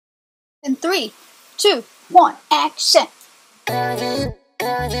In 3, 2, 1, action! Hey!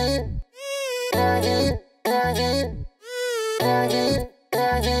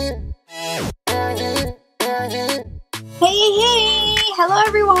 Hello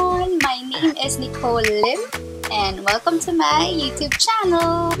everyone! My name is Nichole Lim and welcome to my YouTube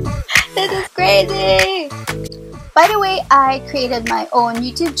channel! This is crazy! By the way, I created my own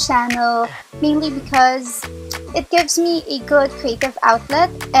YouTube channel mainly because it gives me a good creative outlet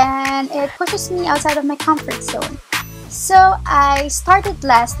and it pushes me outside of my comfort zone. So I started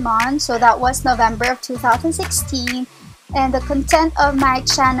last month, so that was November of 2016, and the content of my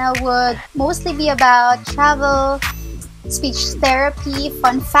channel would mostly be about travel, speech therapy,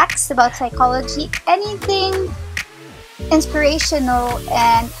 fun facts about psychology, anything inspirational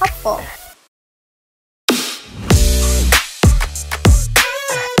and helpful.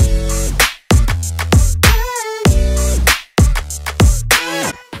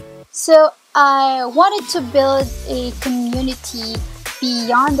 So I wanted to build a community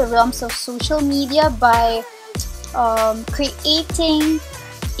beyond the realms of social media by creating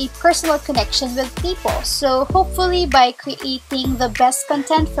a personal connection with people. So hopefully by creating the best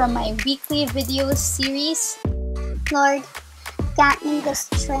content from my weekly video series, Lord, grant me the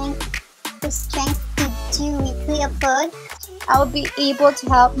strength to do weekly upload. I'll be able to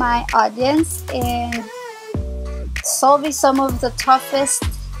help my audience in solving some of the toughest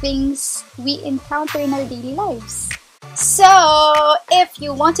things we encounter in our daily lives. So if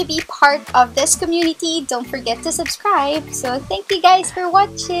you want to be part of this community, don't forget to subscribe. So thank you guys for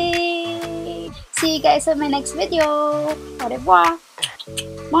watching. See you guys on my next video. Au revoir.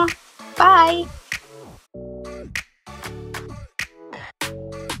 Bye.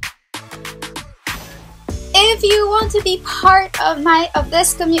 If you want to be part of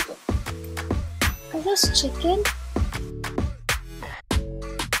this community, are those chicken?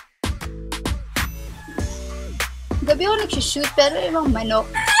 Gabi ako nag-shoot pero ibang manok.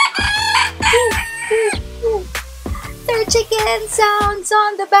 There are chicken sounds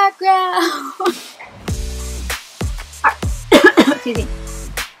on the background. Excuse me.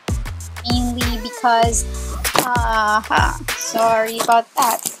 Mainly because sorry about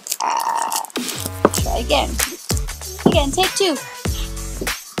that. Try again. Take 2.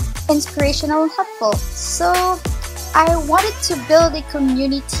 Inspirational and helpful. So I wanted to build a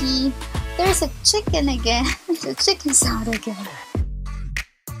community. There's a chicken again. There's a chicken sound again.